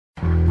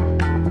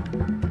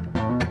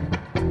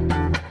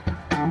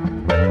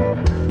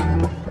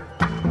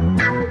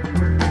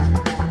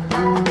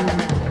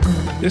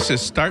This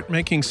is Start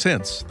Making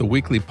Sense, the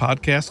weekly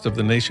podcast of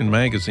The Nation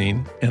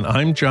magazine, and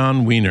I'm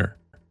John Wiener.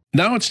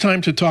 Now it's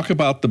time to talk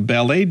about the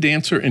ballet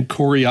dancer and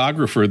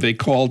choreographer they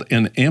called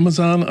an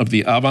Amazon of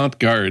the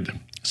avant-garde.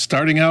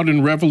 Starting out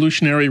in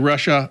revolutionary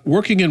Russia,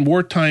 working in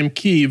wartime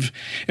Kiev,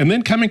 and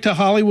then coming to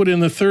Hollywood in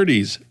the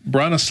 30s,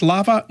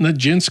 Bronislava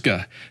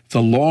Nijinska,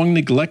 the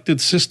long-neglected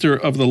sister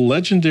of the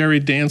legendary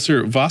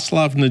dancer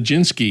Vaslav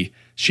Nijinsky.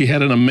 She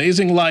had an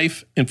amazing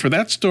life, and for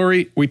that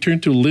story, we turn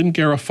to Lynn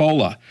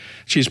Garafola.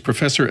 She's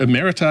professor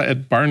emerita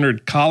at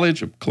Barnard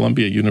College of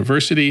Columbia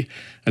University,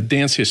 a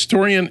dance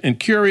historian and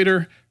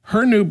curator.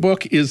 Her new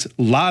book is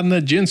La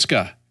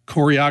Nijinska,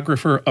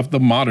 Choreographer of the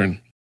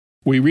Modern.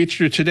 We reached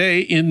her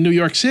today in New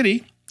York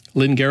City.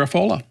 Lynn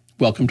Garafola,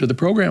 welcome to the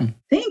program.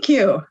 Thank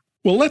you.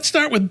 Well, let's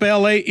start with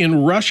ballet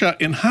in Russia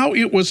and how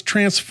it was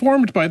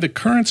transformed by the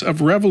currents of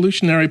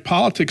revolutionary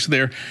politics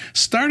there,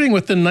 starting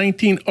with the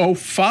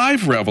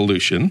 1905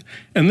 revolution.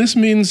 And this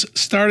means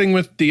starting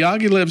with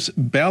Diaghilev's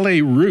Ballet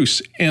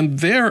Russe and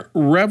their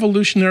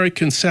revolutionary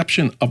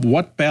conception of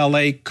what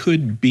ballet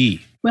could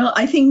be. Well,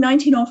 I think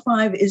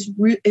 1905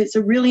 is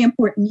a really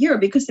important year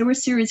because there were a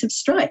series of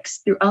strikes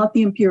throughout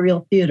the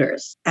imperial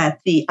theaters. At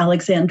the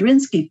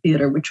Alexandrinsky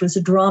Theater, which was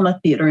a drama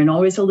theater and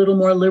always a little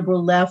more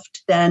liberal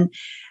left than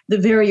the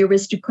very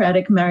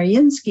aristocratic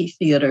Mariinsky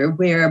Theater,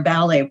 where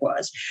ballet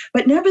was.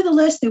 But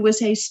nevertheless, there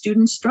was a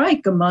student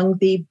strike among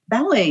the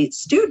ballet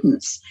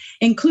students,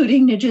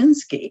 including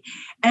Nijinsky.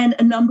 And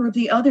a number of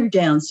the other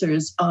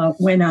dancers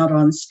went out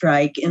on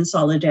strike in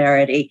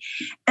solidarity.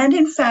 And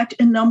in fact,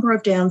 a number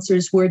of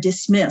dancers were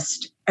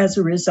dismissed as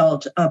a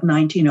result of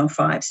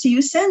 1905. So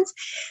you sense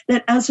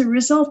that as a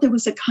result, there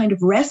was a kind of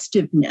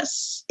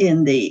restiveness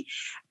in the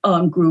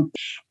group.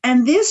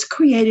 And this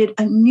created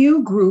a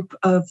new group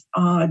of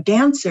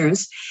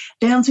dancers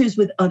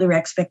with other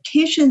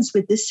expectations,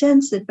 with the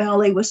sense that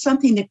ballet was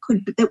something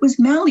that was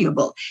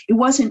malleable. It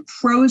wasn't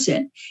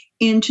frozen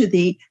into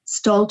the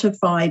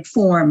stultified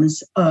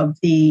forms of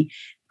the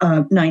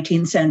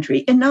 19th century.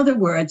 In other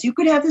words, you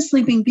could have the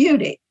Sleeping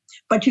Beauty,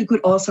 but you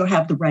could also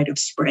have the Rite of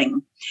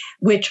Spring,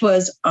 which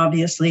was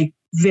obviously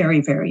very,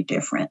 very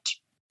different.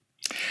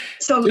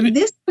 So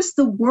this was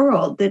the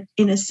world that,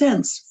 in a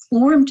sense,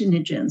 formed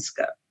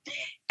Nijinska.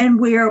 And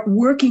we're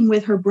working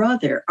with her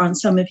brother on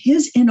some of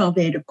his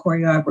innovative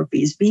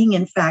choreographies, being,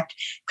 in fact,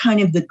 kind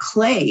of the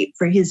clay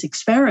for his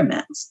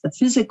experiments, the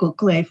physical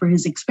clay for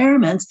his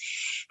experiments,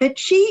 that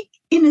she,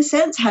 in a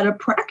sense, had a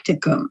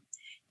practicum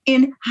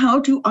in how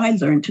do I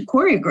learn to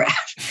choreograph.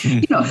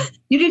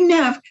 You didn't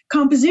have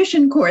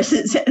composition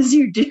courses as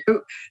you do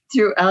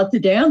throughout the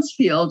dance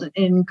field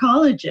in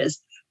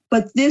colleges.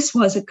 But this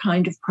was a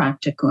kind of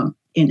practicum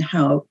in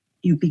how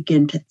you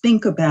begin to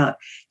think about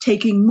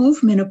taking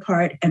movement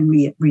apart and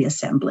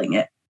reassembling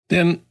it.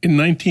 Then in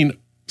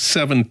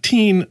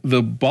 1917,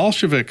 the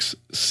Bolsheviks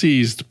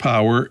seized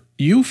power.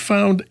 You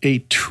found a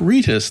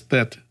treatise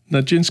that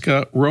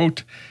Nijinska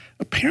wrote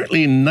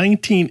apparently in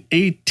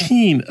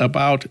 1918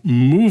 about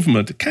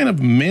movement, a kind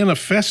of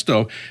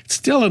manifesto. It's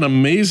still an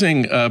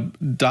amazing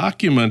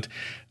document.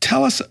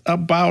 Tell us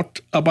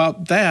about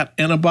that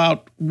and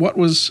about what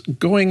was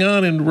going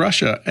on in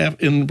Russia,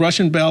 in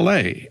Russian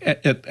ballet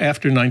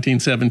after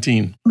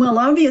 1917. Well,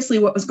 obviously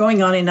what was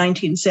going on in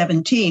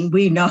 1917,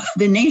 we know,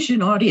 the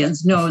Nation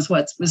audience knows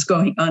what was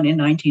going on in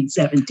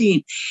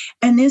 1917.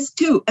 And this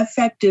too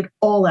affected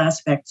all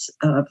aspects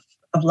of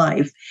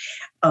life.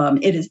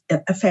 It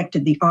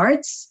affected the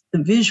arts,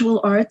 the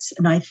visual arts,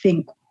 and I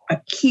think a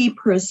key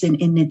person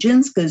in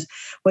Nijinska's,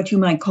 what you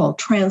might call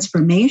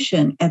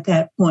transformation at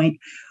that point,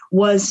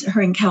 was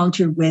her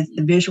encounter with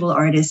the visual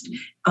artist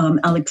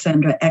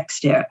Alexandra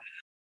Exter.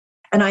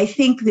 And I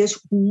think this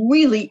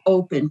really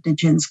opened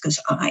Nijinska's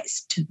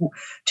eyes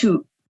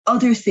to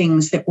other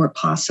things that were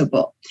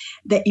possible,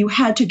 that you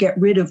had to get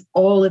rid of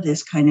all of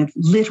this kind of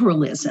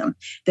literalism,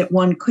 that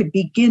one could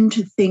begin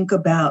to think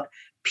about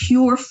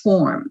pure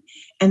form,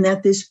 and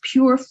that this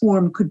pure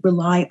form could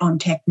rely on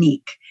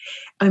technique.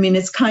 I mean,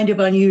 it's kind of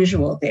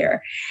unusual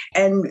there.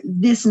 And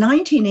this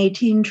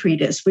 1918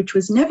 treatise, which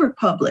was never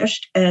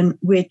published and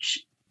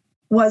which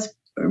was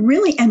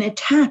really an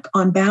attack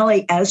on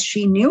ballet as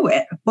she knew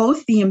it,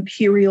 both the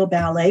imperial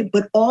ballet,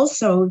 but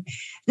also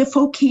the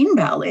Fokine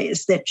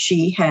ballets that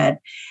she had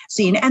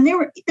seen. And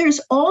there's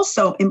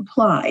also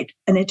implied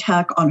an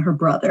attack on her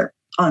brother,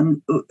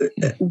 on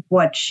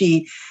what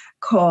she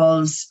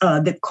calls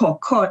the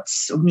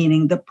cocottes,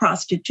 meaning the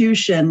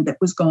prostitution that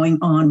was going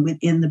on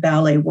within the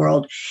ballet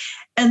world.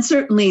 And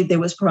certainly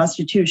there was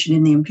prostitution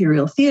in the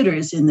imperial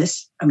theaters in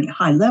this,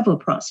 high-level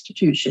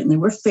prostitution. There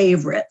were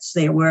favorites.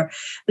 There were,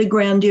 the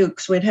Grand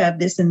Dukes would have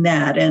this and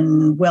that,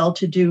 and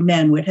well-to-do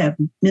men would have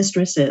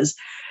mistresses,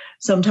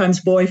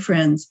 sometimes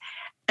boyfriends.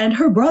 And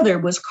her brother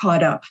was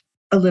caught up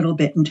a little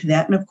bit into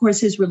that. And of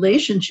course, his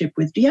relationship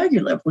with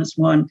Diaghilev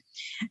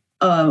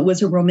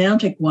was a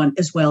romantic one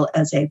as well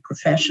as a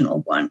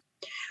professional one.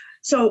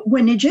 So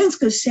when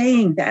Nijinska's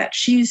saying that,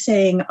 she's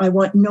saying, I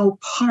want no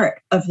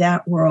part of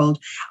that world.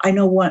 I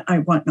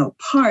want no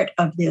part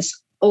of this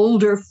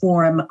older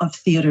form of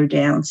theater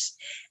dance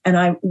And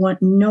I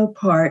want no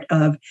part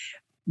of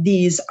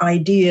these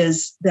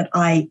ideas that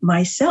I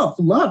myself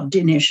loved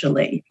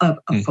initially of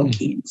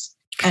Fokines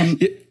and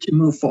to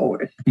move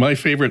forward. My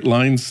favorite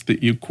lines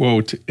that you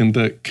quote in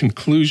the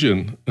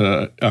conclusion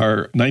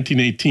are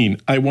 1918,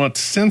 I want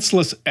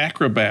senseless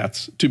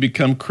acrobats to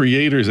become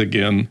creators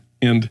again,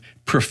 and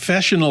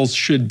professionals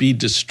should be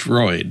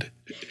destroyed.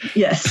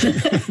 Yes.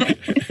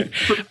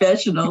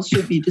 Professionals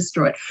should be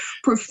destroyed.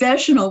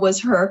 Professional was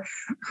her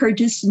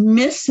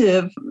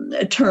dismissive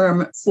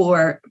term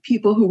for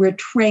people who were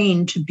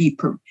trained to be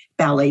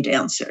ballet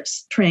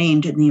dancers,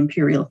 trained in the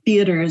imperial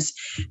theaters,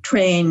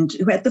 trained,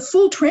 who had the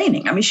full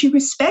training. I mean, she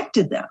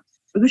respected them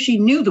because she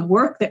knew the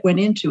work that went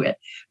into it,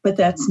 but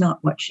that's not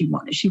what she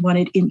wanted. She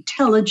wanted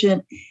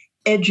intelligent,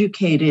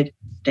 educated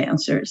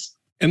dancers.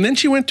 And then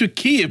she went to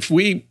Kiev.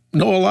 We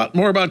know a lot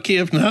more about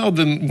Kiev now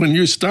than when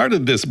you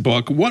started this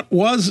book. What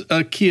was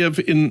Kiev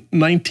in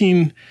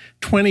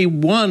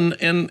 1921,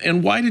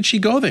 and why did she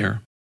go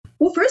there?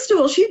 Well, first of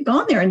all, she had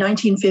gone there in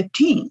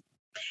 1915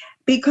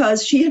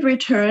 because she had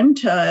returned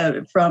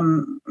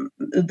from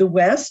the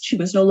West. She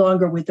was no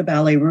longer with the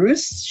Ballet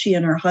Russe. She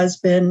and her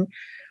husband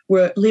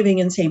were living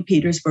in St.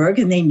 Petersburg,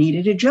 and they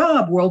needed a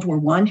job. World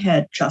War I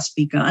had just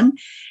begun.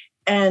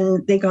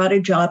 And they got a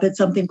job at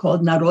something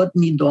called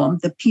Narodny Dom,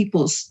 the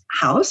People's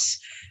House,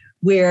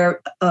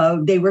 where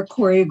they were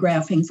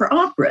choreographing for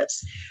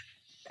operas.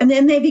 And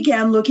then they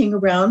began looking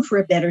around for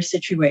a better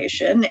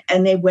situation,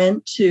 and they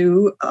went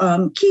to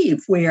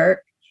Kiev,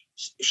 where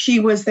she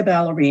was the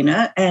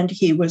ballerina and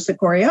he was the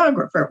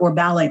choreographer, or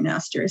ballet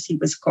master, as he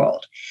was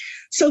called.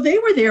 So they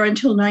were there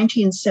until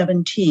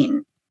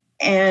 1917,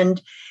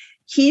 and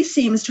he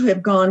seems to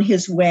have gone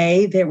his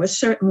way. There was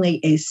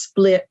certainly a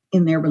split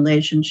in their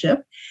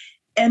relationship.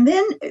 And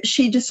then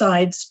she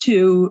decides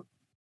to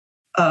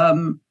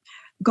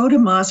go to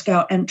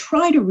Moscow and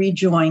try to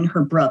rejoin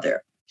her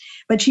brother.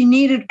 But she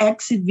needed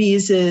exit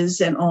visas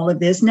and all of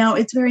this. Now,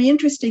 it's very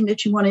interesting that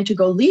she wanted to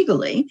go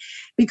legally,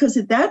 because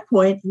at that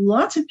point,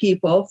 lots of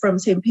people from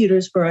St.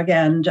 Petersburg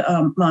and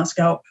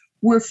Moscow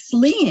were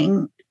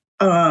fleeing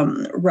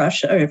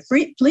Russia,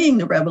 fleeing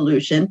the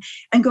revolution,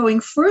 and going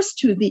first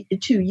to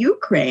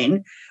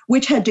Ukraine,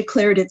 which had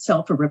declared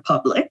itself a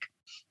republic,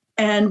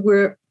 and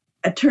were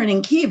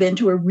turning Kiev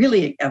into a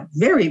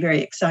very,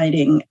 very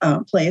exciting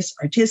place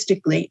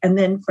artistically, and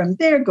then from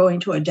there going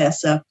to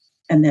Odessa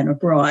and then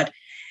abroad.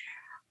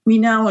 We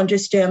now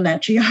understand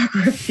that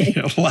geography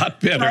a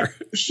lot better.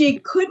 But she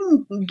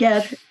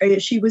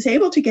was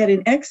able to get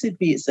an exit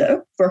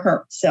visa for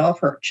herself,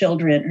 her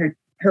children,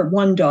 her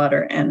one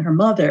daughter and her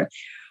mother,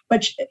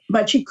 but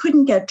she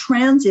couldn't get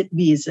transit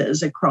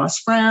visas across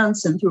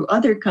France and through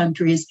other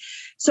countries.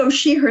 So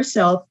she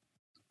herself,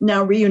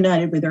 now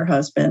reunited with her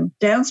husband,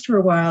 danced for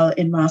a while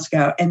in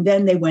Moscow, and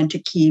then they went to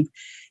Kiev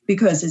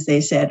because, as they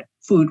said,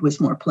 food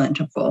was more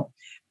plentiful.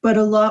 But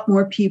a lot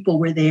more people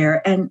were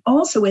there. And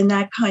also in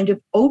that kind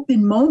of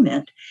open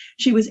moment,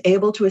 she was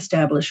able to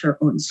establish her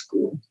own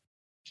school.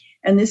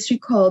 And this she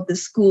called the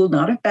school,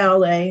 not of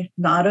ballet,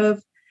 not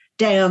of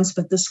dance,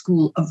 but the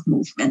school of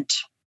movement,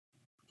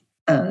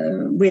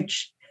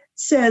 which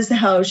says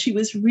how she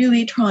was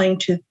really trying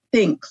to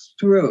think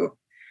through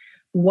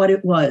what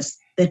it was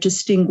that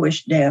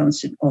distinguished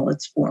dance in all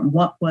its form.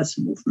 What was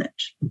movement?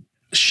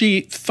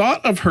 She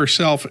thought of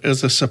herself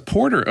as a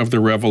supporter of the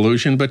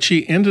revolution, but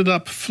she ended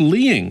up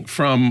fleeing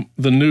from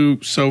the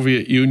new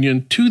Soviet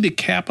Union to the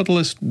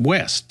capitalist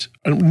West.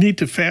 And we need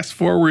to fast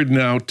forward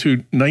now to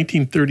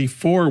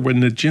 1934, when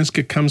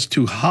Nijinska comes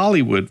to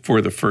Hollywood for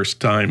the first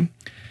time.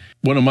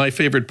 One of my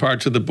favorite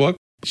parts of the book,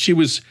 she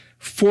was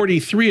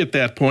 43 at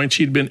that point.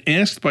 She'd been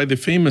asked by the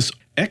famous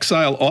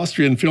exile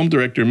Austrian film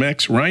director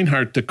Max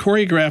Reinhardt to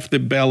choreograph the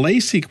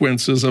ballet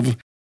sequences of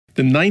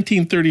the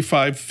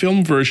 1935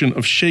 film version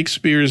of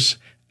Shakespeare's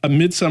A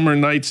Midsummer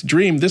Night's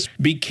Dream. This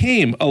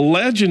became a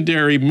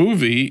legendary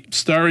movie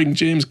starring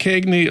James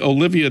Cagney,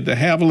 Olivia de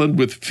Havilland,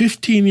 with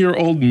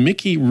 15-year-old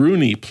Mickey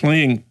Rooney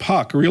playing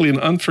Puck, really an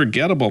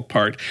unforgettable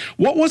part.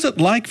 What was it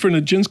like for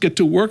Nijinska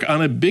to work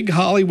on a big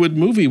Hollywood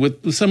movie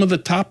with some of the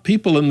top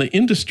people in the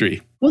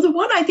industry? Well, the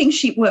one I think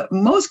she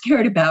most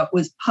cared about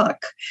was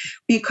Puck,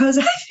 because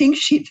I think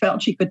she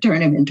felt she could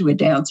turn him into a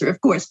dancer.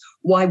 Of course,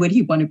 why would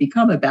he want to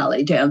become a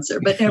ballet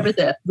dancer? But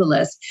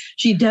nevertheless,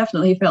 she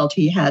definitely felt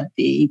he had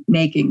the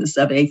makings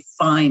of a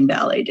fine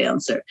ballet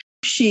dancer.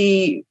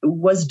 She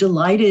was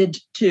delighted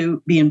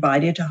to be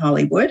invited to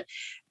Hollywood.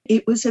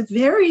 It was a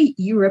very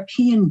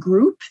European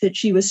group that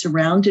she was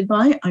surrounded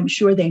by. I'm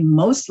sure they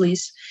mostly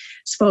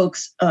spoke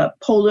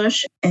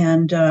Polish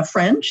and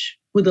French,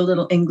 with a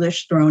little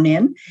English thrown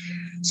in.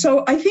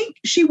 So I think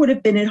she would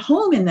have been at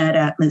home in that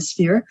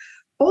atmosphere.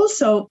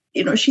 Also,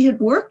 she had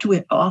worked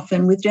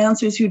often with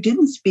dancers who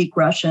didn't speak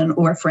Russian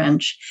or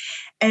French.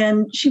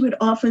 And she would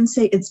often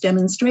say it's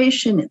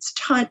demonstration, it's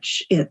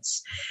touch,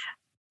 it's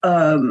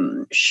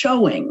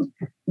showing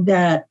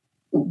that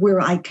where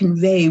I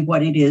convey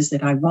what it is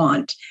that I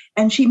want.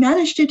 And she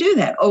managed to do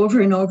that over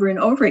and over and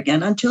over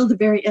again until the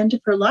very end of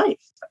her life.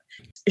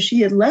 She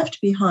had left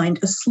behind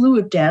a slew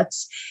of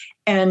debts,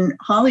 And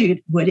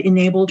Hollywood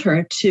enabled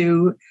her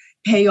to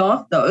pay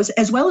off those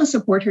as well as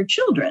support her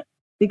children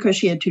because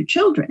she had 2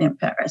 children in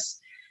Paris.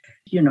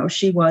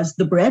 She was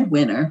the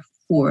breadwinner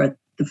for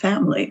the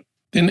family.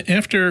 Then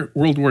after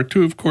World War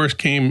II, of course,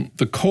 came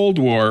the Cold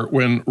War,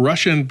 when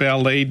Russian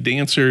ballet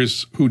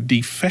dancers who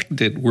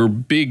defected were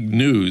big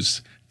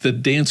news. The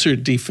Dancer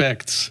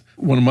Defects,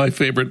 one of my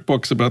favorite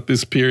books about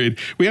this period.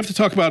 We have to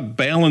talk about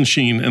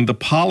Balanchine and the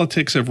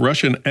politics of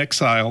Russian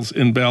exiles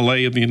in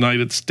ballet in the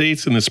United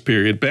States in this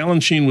period.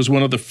 Balanchine was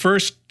one of the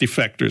first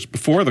defectors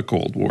before the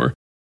Cold War.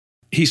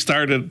 He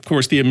started, of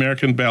course, the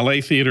American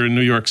Ballet Theater in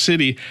New York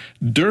City.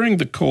 During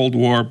the Cold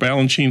War,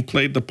 Balanchine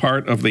played the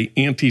part of the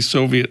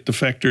anti-Soviet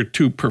defector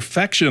to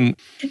perfection.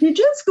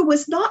 Nijinska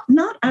was not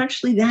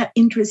actually that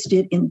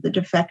interested in the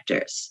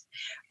defectors.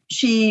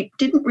 She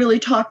didn't really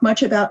talk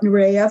much about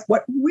Nureyev.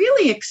 What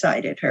really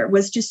excited her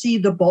was to see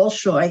the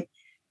Bolshoi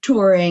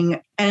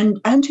touring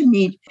and to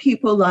meet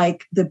people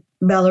like the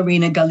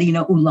ballerina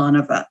Galina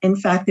Ulanova. In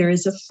fact, there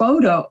is a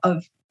photo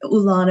of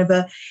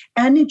Ulanova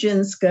and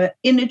Nijinska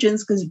in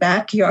Nijinska's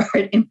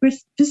backyard in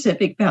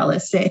Pacific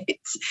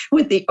Palisades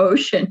with the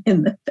ocean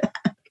in the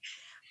back.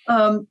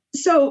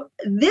 So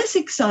this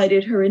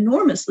excited her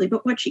enormously,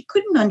 but what she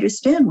couldn't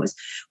understand was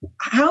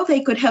how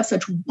they could have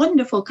such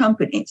wonderful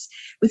companies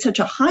with such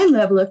a high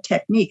level of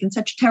technique and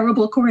such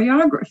terrible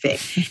choreography.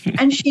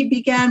 And she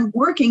began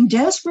working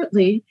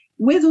desperately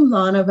with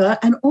Ulanova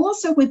and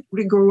also with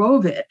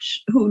Grigorovich,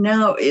 who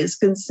now is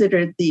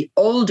considered the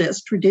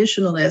oldest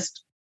traditionalist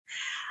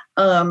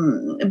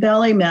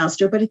ballet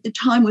master, but at the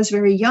time was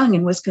very young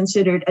and was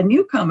considered a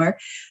newcomer,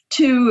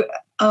 to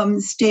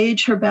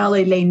stage her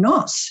ballet Les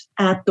Noces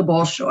at the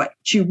Bolshoi.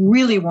 She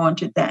really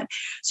wanted that.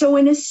 So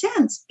in a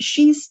sense,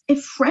 she's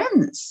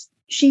friends.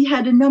 She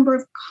had a number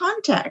of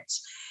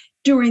contacts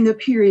during the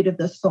period of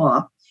the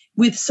thaw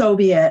with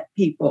Soviet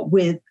people,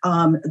 with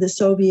the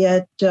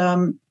Soviet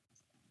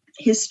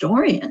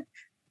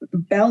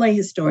ballet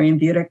historian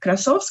Vera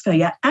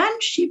Krasovskaya,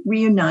 and she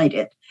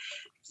reunited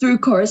through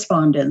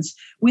correspondence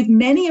with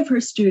many of her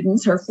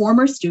students, her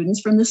former students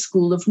from the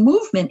School of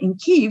Movement in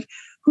Kyiv,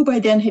 who by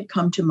then had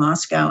come to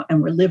Moscow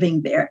and were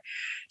living there.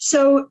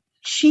 So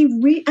she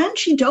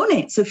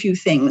donates a few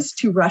things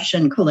to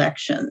Russian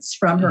collections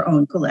from her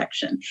own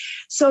collection.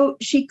 So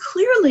she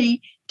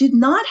clearly did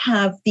not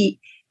have the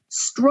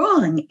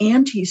strong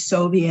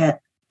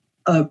anti-Soviet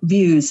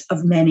views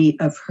of many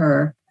of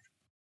her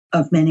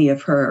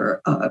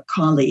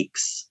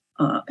colleagues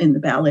in the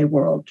ballet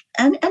world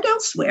and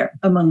elsewhere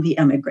among the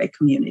emigre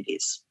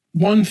communities.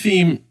 One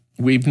theme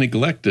we've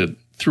neglected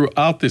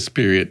throughout this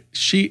period,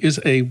 she is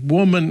a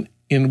woman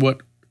in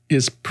what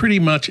is pretty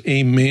much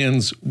a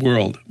man's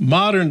world.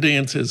 Modern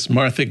dance is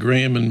Martha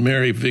Graham and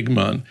Mary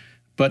Wigman,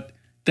 but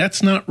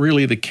that's not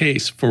really the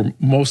case for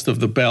most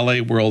of the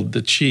ballet world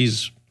that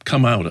she's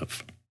come out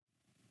of.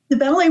 The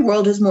ballet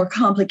world is more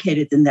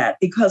complicated than that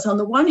because on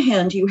the one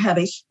hand, you have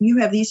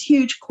these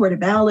huge corps de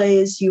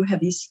ballets, you have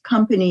these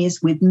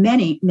companies with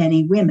many,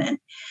 many women.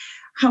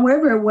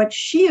 However, what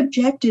she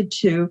objected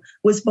to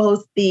was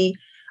both the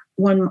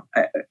ballerina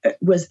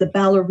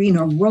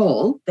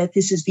role, that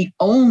this is the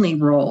only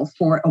role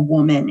for a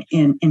woman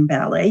in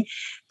ballet.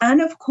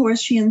 And of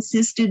course, she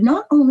insisted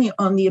not only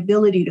on the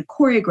ability to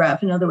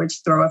choreograph, in other words,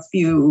 throw a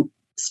few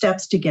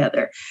steps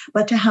together,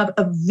 but to have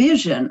a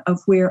vision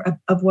of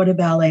what a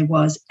ballet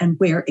was and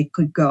where it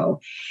could go.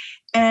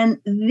 And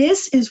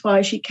this is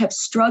why she kept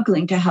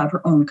struggling to have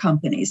her own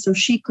company. So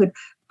she could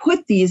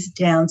put these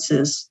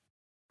dances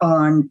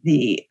on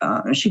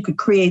she could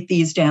create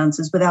these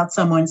dances without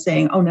someone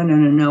saying, oh,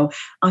 no,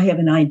 I have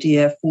an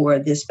idea for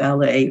this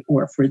ballet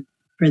or for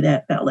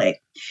that ballet.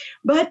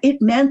 But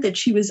it meant that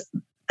she was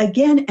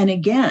again and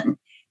again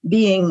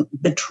being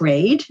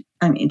betrayed.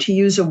 I mean, to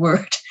use a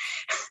word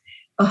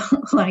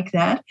like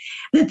that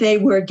they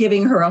were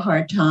giving her a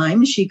hard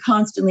time. She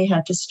constantly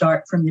had to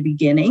start from the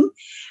beginning.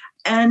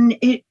 And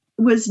it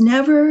was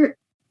never,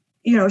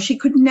 she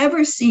could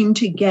never seem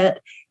to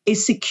get a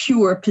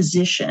secure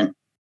position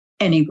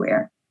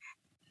anywhere.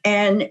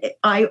 And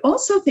I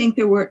also think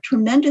there were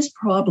tremendous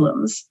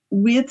problems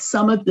with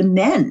some of the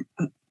men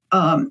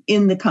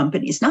in the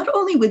companies, not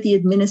only with the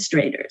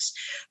administrators,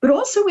 but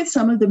also with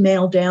some of the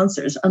male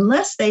dancers,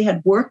 unless they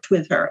had worked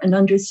with her and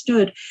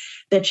understood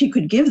that she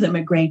could give them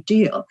a great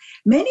deal.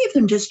 Many of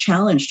them just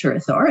challenged her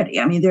authority.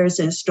 I mean, there's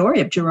a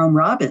story of Jerome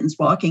Robbins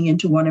walking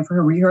into one of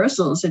her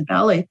rehearsals at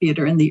Ballet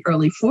Theater in the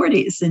early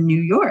 40s in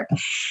New York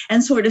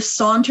and sort of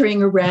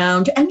sauntering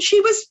around, and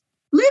she was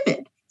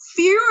livid,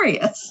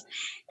 furious.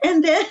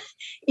 And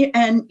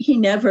he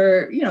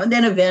never, and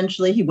then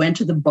eventually he went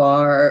to the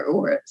bar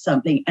or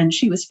something, and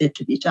she was fit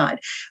to be tied.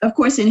 Of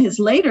course, in his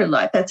later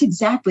life, that's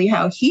exactly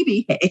how he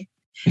behaved.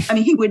 I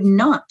mean, he would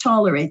not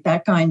tolerate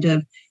that kind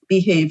of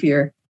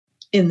behavior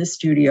in the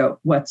studio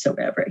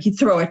whatsoever. He'd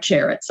throw a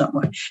chair at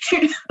someone.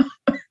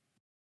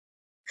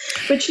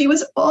 But she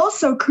was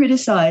also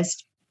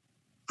criticized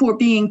for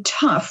being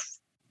tough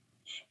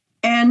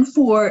and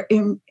for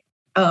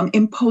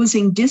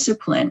imposing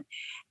discipline.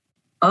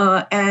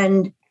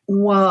 And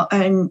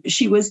and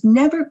she was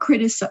never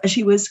criticized.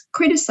 She was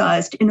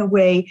criticized in a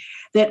way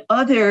that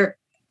other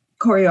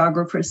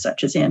choreographers,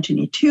 such as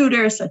Anthony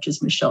Tudor, such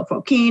as Michel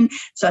Fokine,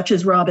 such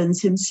as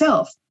Robbins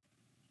himself,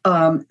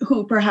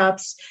 who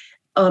perhaps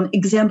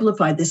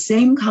exemplified the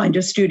same kind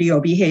of studio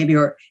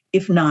behavior,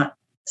 if not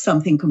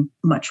something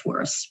much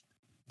worse.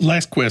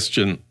 Last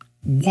question.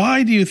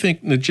 Why do you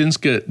think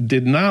Nijinska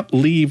did not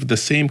leave the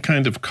same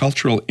kind of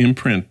cultural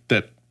imprint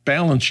that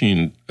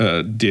Balanchine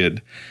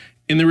did?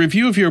 In the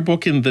review of your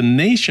book in The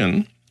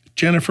Nation,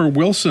 Jennifer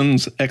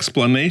Wilson's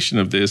explanation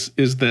of this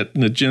is that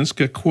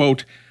Nijinska,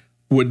 quote,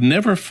 would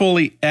never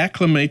fully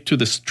acclimate to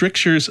the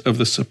strictures of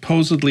the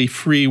supposedly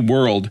free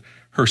world.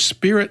 Her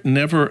spirit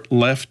never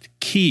left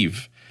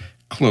Kyiv,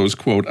 close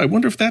quote. I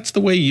wonder if that's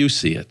the way you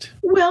see it.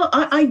 Well,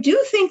 I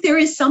do think there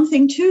is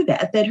something to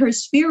that her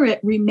spirit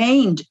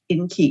remained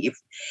in Kyiv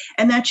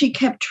and that she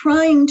kept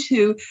trying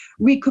to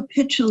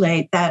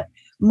recapitulate that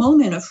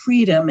moment of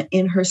freedom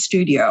in her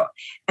studio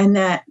and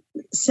that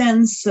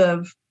sense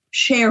of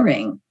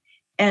sharing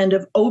and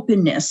of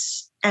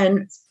openness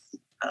and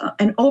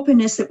an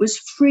openness that was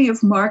free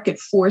of market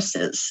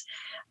forces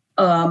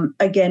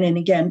again and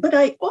again. But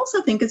I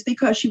also think it's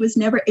because she was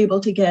never able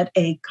to get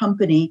a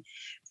company.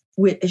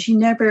 She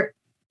never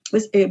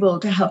was able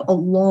to have a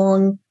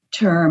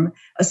long-term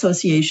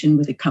association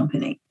with a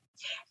company.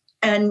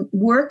 And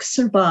works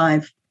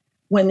survive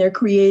when they're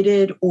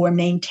created or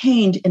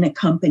maintained in a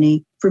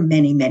company for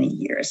many, many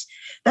years.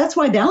 That's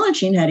why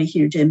Balanchine had a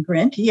huge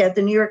imprint. He had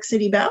the New York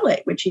City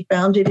Ballet, which he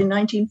founded in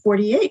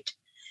 1948.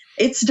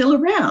 It's still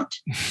around.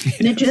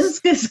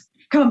 Nijinska's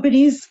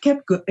companies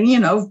kept,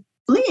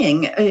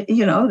 fleeing.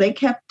 They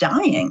kept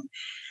dying,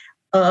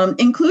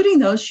 including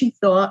those she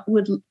thought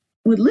would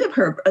live.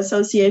 Her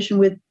association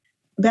with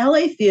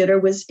ballet theater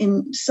was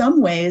in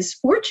some ways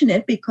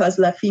fortunate because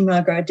La Fille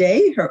Mal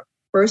Gardée, her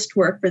first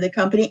work for the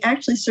company,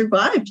 actually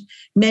survived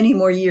many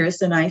more years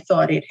than I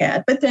thought it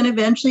had. But then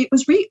eventually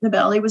the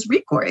ballet was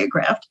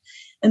re-choreographed,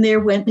 and there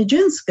went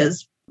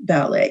Nijinska's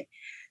ballet.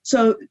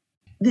 So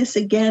this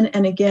again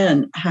and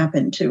again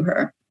happened to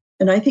her.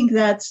 And I think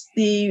that's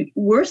the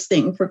worst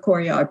thing for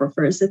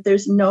choreographers, that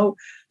there's no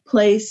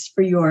place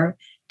for your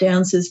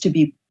dances to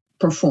be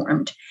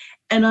performed.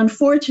 And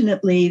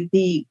unfortunately,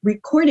 the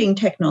recording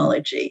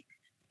technology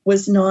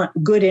was not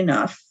good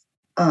enough.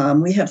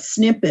 We have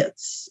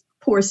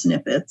poor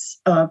snippets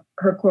of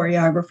her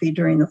choreography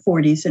during the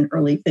 40s and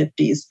early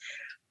 50s,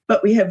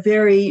 but we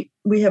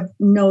have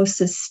no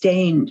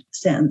sustained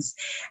sense.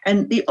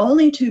 And the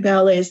only two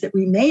ballets that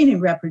remain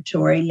in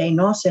repertory, Les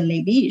Noces and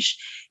Les Biches,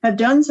 have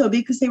done so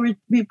because they were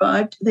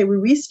revived. They were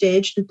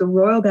restaged at the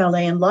Royal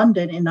Ballet in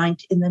London in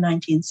the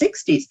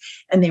 1960s,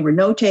 and they were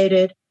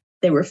notated,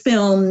 they were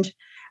filmed,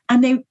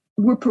 and they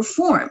were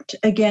performed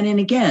again and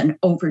again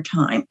over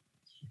time,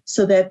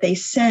 so that they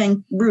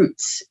sang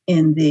roots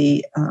in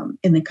the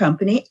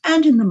company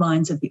and in the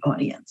minds of the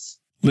audience.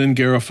 Lynn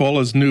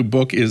Garafola's new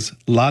book is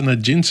La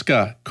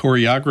Nijinska,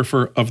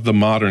 Choreographer of the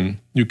Modern.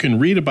 You can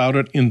read about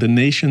it in The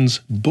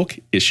Nation's book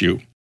issue.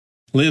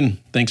 Lynn,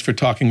 thanks for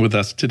talking with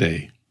us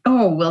today.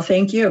 Oh, well,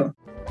 thank you.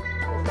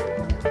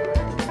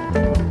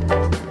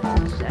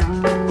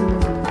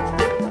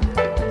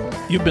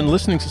 You've been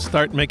listening to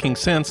Start Making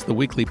Sense, the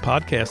weekly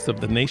podcast of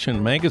The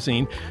Nation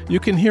magazine. You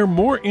can hear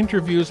more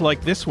interviews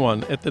like this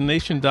one at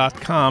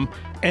thenation.com,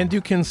 and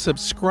you can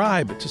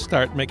subscribe to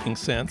Start Making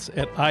Sense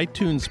at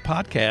iTunes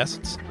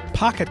Podcasts,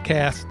 Pocket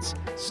Casts,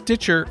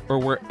 Stitcher, or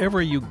wherever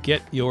you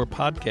get your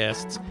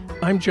podcasts.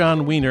 I'm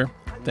John Wiener.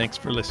 Thanks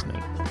for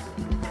listening.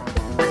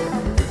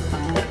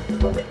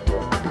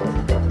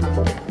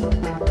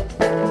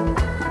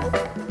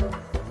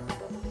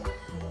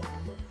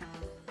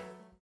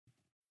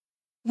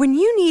 When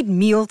you need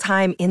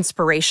mealtime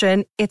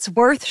inspiration, it's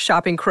worth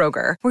shopping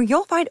Kroger, where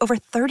you'll find over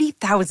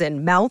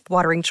 30,000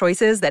 mouth-watering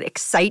choices that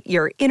excite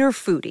your inner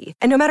foodie.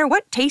 And no matter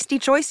what tasty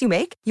choice you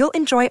make, you'll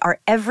enjoy our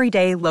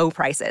everyday low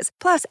prices,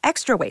 plus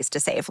extra ways to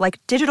save,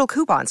 like digital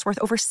coupons worth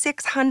over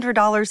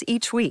 $600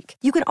 each week.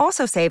 You can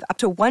also save up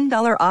to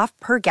 $1 off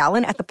per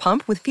gallon at the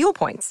pump with fuel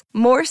points.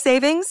 More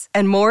savings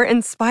and more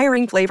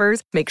inspiring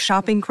flavors make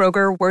shopping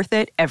Kroger worth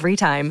it every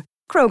time.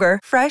 Kroger,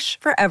 fresh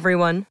for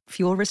everyone.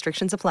 Fuel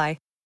restrictions apply.